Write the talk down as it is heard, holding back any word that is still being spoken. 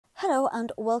Hello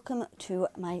and welcome to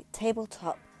my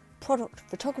tabletop product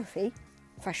photography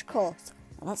crash course.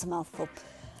 Now that's a mouthful.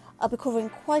 I'll be covering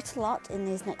quite a lot in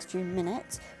these next few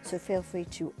minutes, so feel free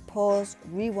to pause,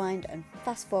 rewind and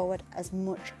fast forward as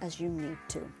much as you need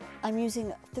to. I'm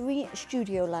using 3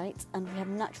 studio lights and we have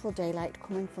natural daylight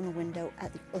coming from the window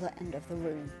at the other end of the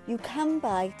room. You can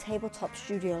buy tabletop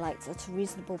studio lights at a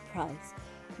reasonable price.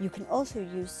 You can also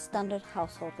use standard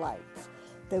household lights.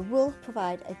 They will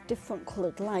provide a different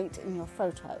coloured light in your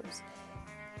photos.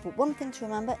 But one thing to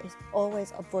remember is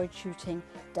always avoid shooting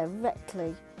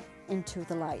directly into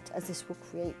the light, as this will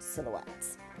create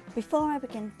silhouettes. Before I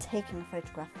begin taking a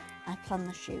photograph, I plan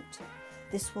the shoot.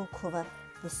 This will cover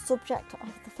the subject of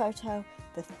the photo,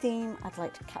 the theme I'd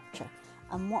like to capture,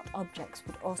 and what objects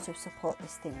would also support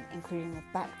this theme, including the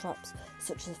backdrops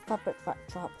such as a fabric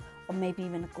backdrop or maybe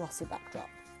even a glossy backdrop.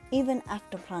 Even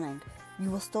after planning, you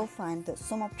will still find that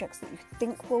some objects that you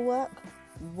think will work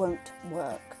won't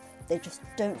work. They just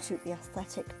don't suit the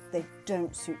aesthetic, they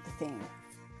don't suit the theme.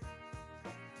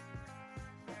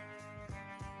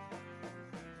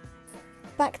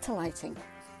 Back to lighting.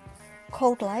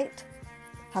 Cold light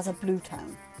has a blue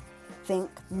tone. Think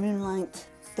moonlight,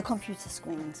 the computer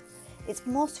screens. It's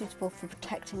more suitable for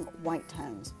protecting white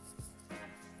tones.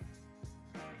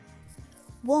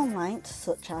 Warm light,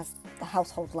 such as the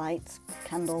household lights,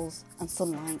 candles and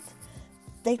sunlight,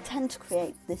 they tend to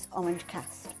create this orange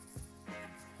cast,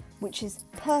 which is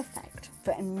perfect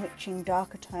for enriching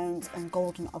darker tones and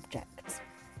golden objects.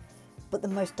 But the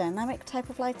most dynamic type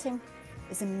of lighting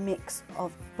is a mix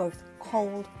of both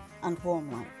cold and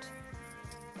warm light,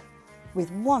 with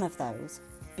one of those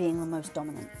being the most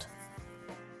dominant.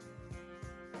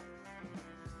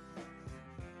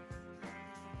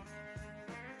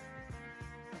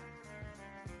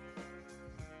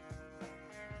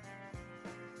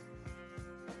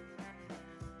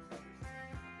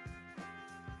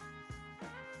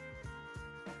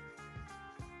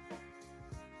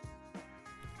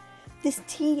 This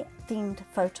tea-themed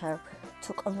photo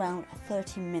took around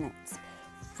 30 minutes.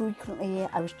 Frequently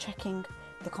I was checking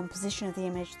the composition of the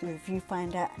image through the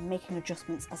viewfinder and making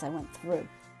adjustments as I went through.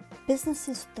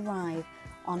 Businesses thrive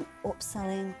on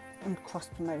upselling and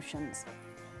cross-promotions.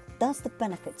 That's the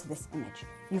benefit to this image.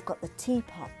 You've got the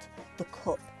teapot, the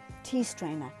cup, tea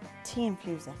strainer, tea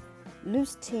infuser,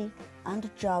 loose tea and a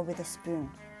jar with a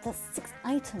spoon. That's 6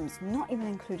 items, not even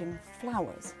including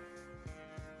flowers.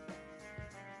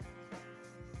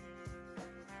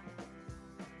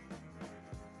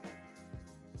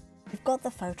 We've got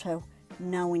the photo,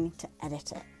 now we need to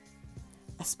edit it,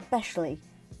 especially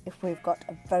if we've got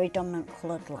a very dominant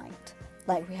coloured light,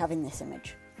 like we have in this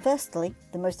image. Firstly,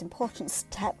 the most important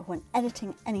step when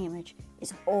editing any image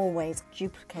is always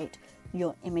duplicate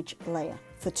your image layer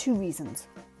for 2 reasons.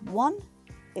 One,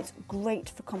 it's great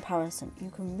for comparison. You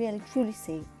can really truly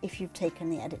see if you've taken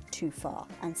the edit too far.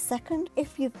 And second,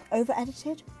 if you've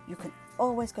over-edited, you can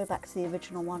always go back to the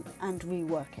original one and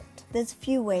rework it. There's a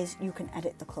few ways you can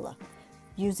edit the colour.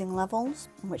 Using levels,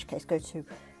 in which case go to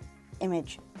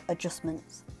Image,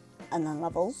 Adjustments and then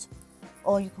Levels,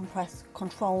 or you can press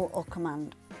Ctrl or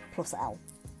Command plus L,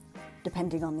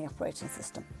 depending on the operating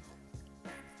system.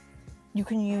 You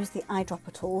can use the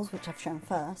eyedropper tools, which I've shown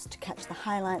first, to catch the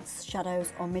highlights,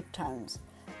 shadows or midtones.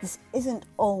 This isn't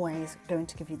always going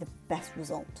to give you the best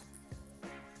result.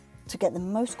 To get the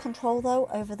most control though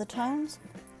over the tones,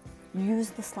 use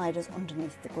the sliders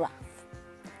underneath the graph.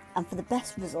 And for the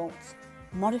best results,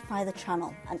 modify the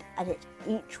channel and edit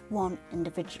each one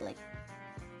individually.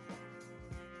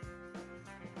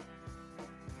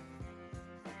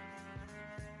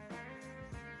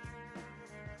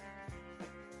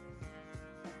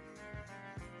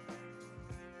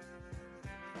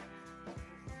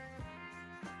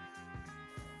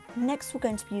 Next, we're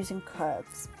going to be using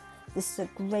curves. This is a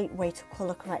great way to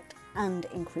colour correct and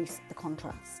increase the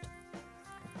contrast.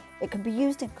 It can be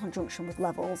used in conjunction with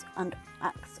levels and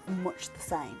acts much the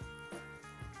same.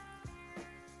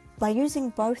 By using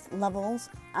both levels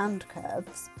and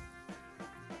curves,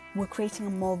 we're creating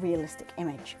a more realistic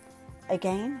image.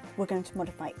 Again, we're going to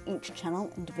modify each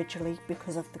channel individually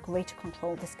because of the greater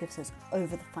control this gives us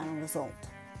over the final result.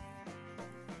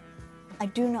 I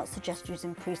do not suggest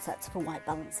using presets for white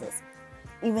balances,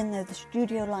 even though the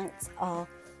studio lights are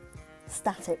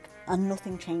static and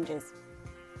nothing changes.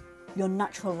 Your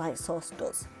natural light source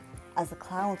does. As the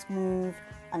clouds move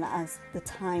and as the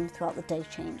time throughout the day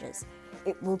changes,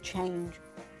 it will change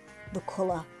the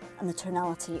colour and the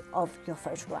tonality of your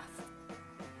photograph.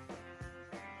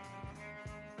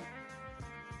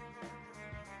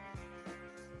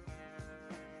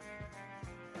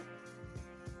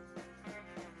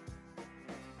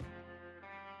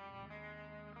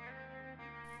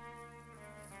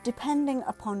 Depending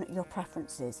upon your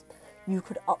preferences, you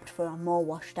could opt for a more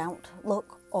washed out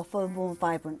look or for a more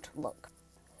vibrant look.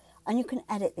 And you can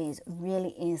edit these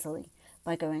really easily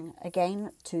by going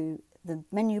again to the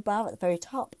menu bar at the very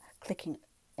top, clicking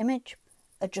Image,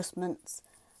 Adjustments,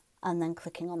 and then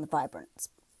clicking on the Vibrance,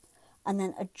 and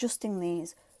then adjusting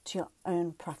these to your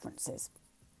own preferences.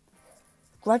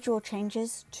 Gradual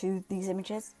changes to these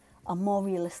images are more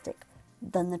realistic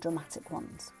than the dramatic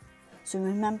ones, so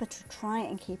remember to try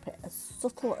and keep it as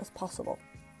subtle as possible.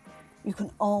 You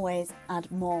can always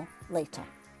add more later.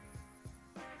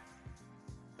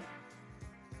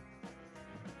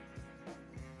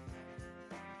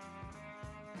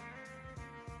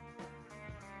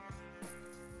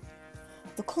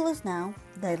 The colours now,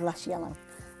 they're less yellow.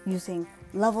 Using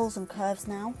levels and curves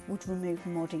now would remove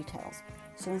more details.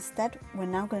 So instead, we're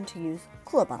now going to use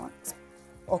colour balance,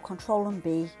 or Control and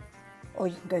B, or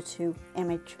you can go to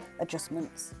Image,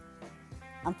 Adjustments,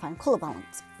 and find colour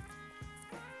balance.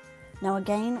 Now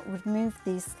again, we've moved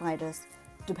these sliders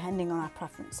depending on our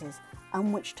preferences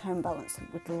and which tone balance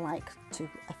we'd like to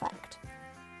affect.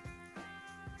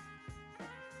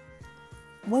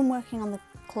 When working on the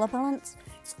colour balance,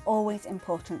 it's always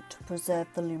important to preserve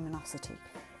the luminosity.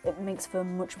 It makes for a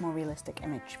much more realistic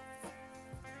image.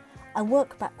 I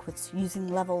work backwards using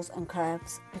levels and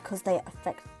curves because they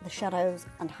affect the shadows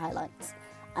and highlights,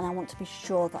 and I want to be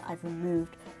sure that I've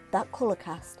removed that colour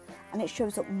cast and it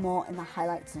shows up more in the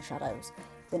highlights and shadows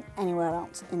than anywhere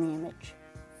else in the image.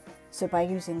 So by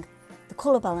using the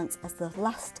colour balance as the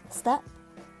last step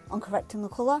on correcting the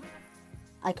colour,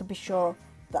 I can be sure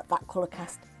that that colour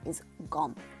cast is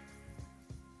gone.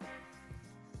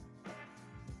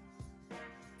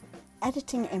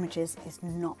 Editing images is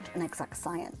not an exact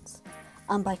science,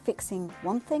 and by fixing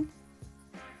one thing,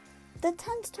 there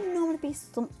tends to normally be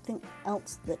something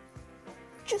else that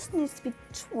just needs to be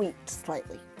tweaked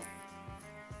slightly.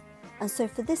 And so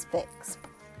for this fix,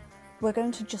 we're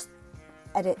going to just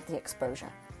edit the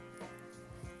exposure.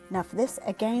 Now for this,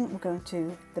 again, we're going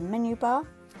to the menu bar,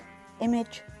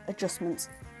 Image, Adjustments,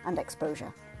 and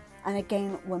Exposure. And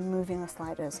again, we're moving the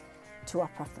sliders to our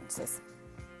preferences.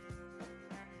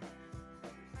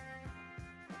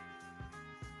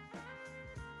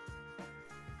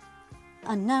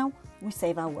 And now we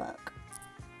save our work.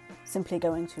 Simply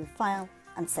going to File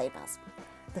and Save As.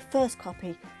 The first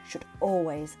copy should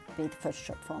always be the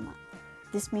Photoshop format.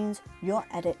 This means your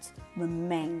edits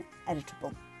remain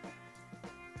editable.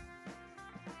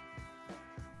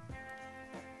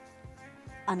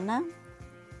 And now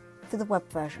for the web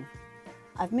version.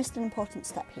 I've missed an important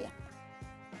step here.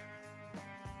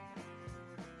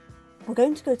 We're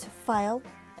going to go to File,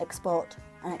 Export,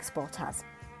 and Export As.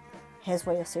 Here's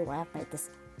where you'll see why I've made this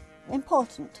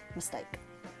important mistake.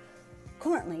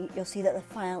 Currently, you'll see that the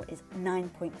file is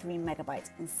 9.3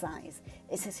 megabytes in size.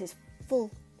 It's at its full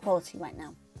quality right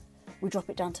now. We drop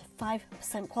it down to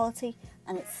 5% quality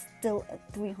and it's still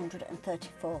at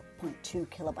 334.2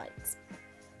 kilobytes.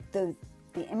 Though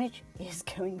the image is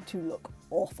going to look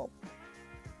awful.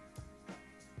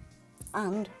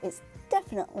 And it's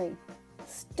definitely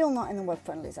still not in the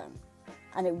web-friendly zone,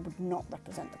 and it would not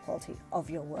represent the quality of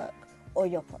your work or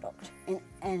your product in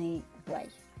any way.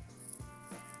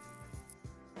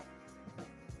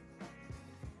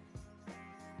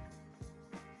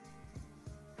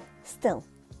 Still,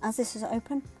 as this is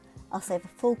open, I'll save a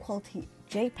full quality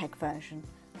JPEG version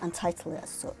and title it as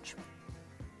such.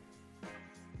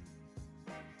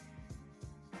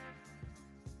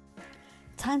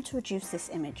 Time to reduce this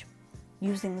image.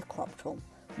 Using the crop tool,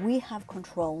 we have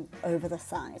control over the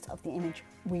size of the image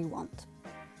we want.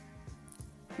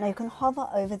 Now you can hover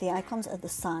over the icons at the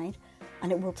side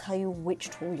and it will tell you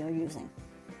which tool you're using.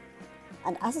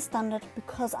 And as a standard,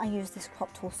 because I use this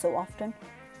crop tool so often,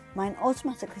 mine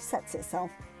automatically sets itself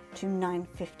to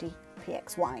 950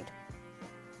 px wide.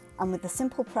 And with the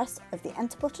simple press of the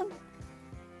enter button,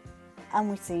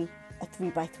 and we see a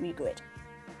 3x3 grid.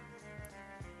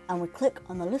 And we click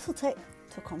on the little tick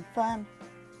to confirm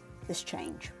this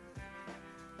change.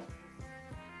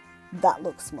 That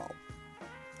looks small.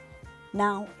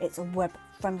 Now it's a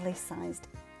web-friendly sized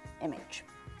image.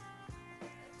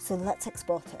 So let's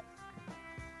export it.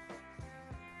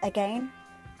 Again,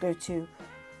 go to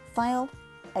File,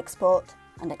 Export,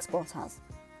 and Export As.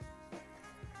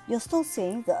 You'll still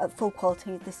see that at full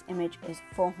quality this image is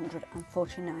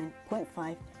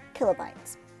 449.5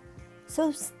 kilobytes.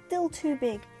 So still too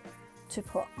big to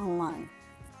put online,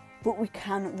 but we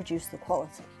can reduce the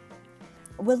quality.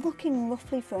 We're looking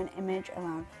roughly for an image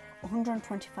around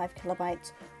 125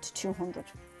 kilobytes to 200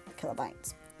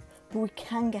 kilobytes, but we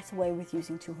can get away with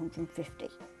using 250.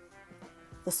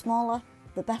 The smaller,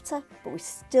 the better, but we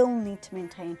still need to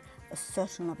maintain a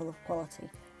certain level of quality.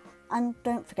 And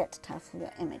don't forget to title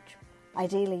your image,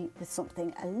 ideally with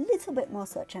something a little bit more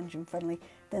search engine friendly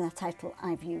than the title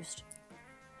I've used.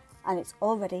 And it's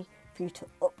all ready for you to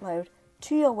upload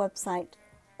to your website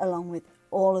along with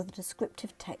all of the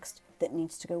descriptive text that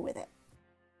needs to go with it.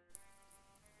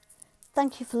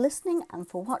 Thank you for listening and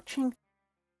for watching.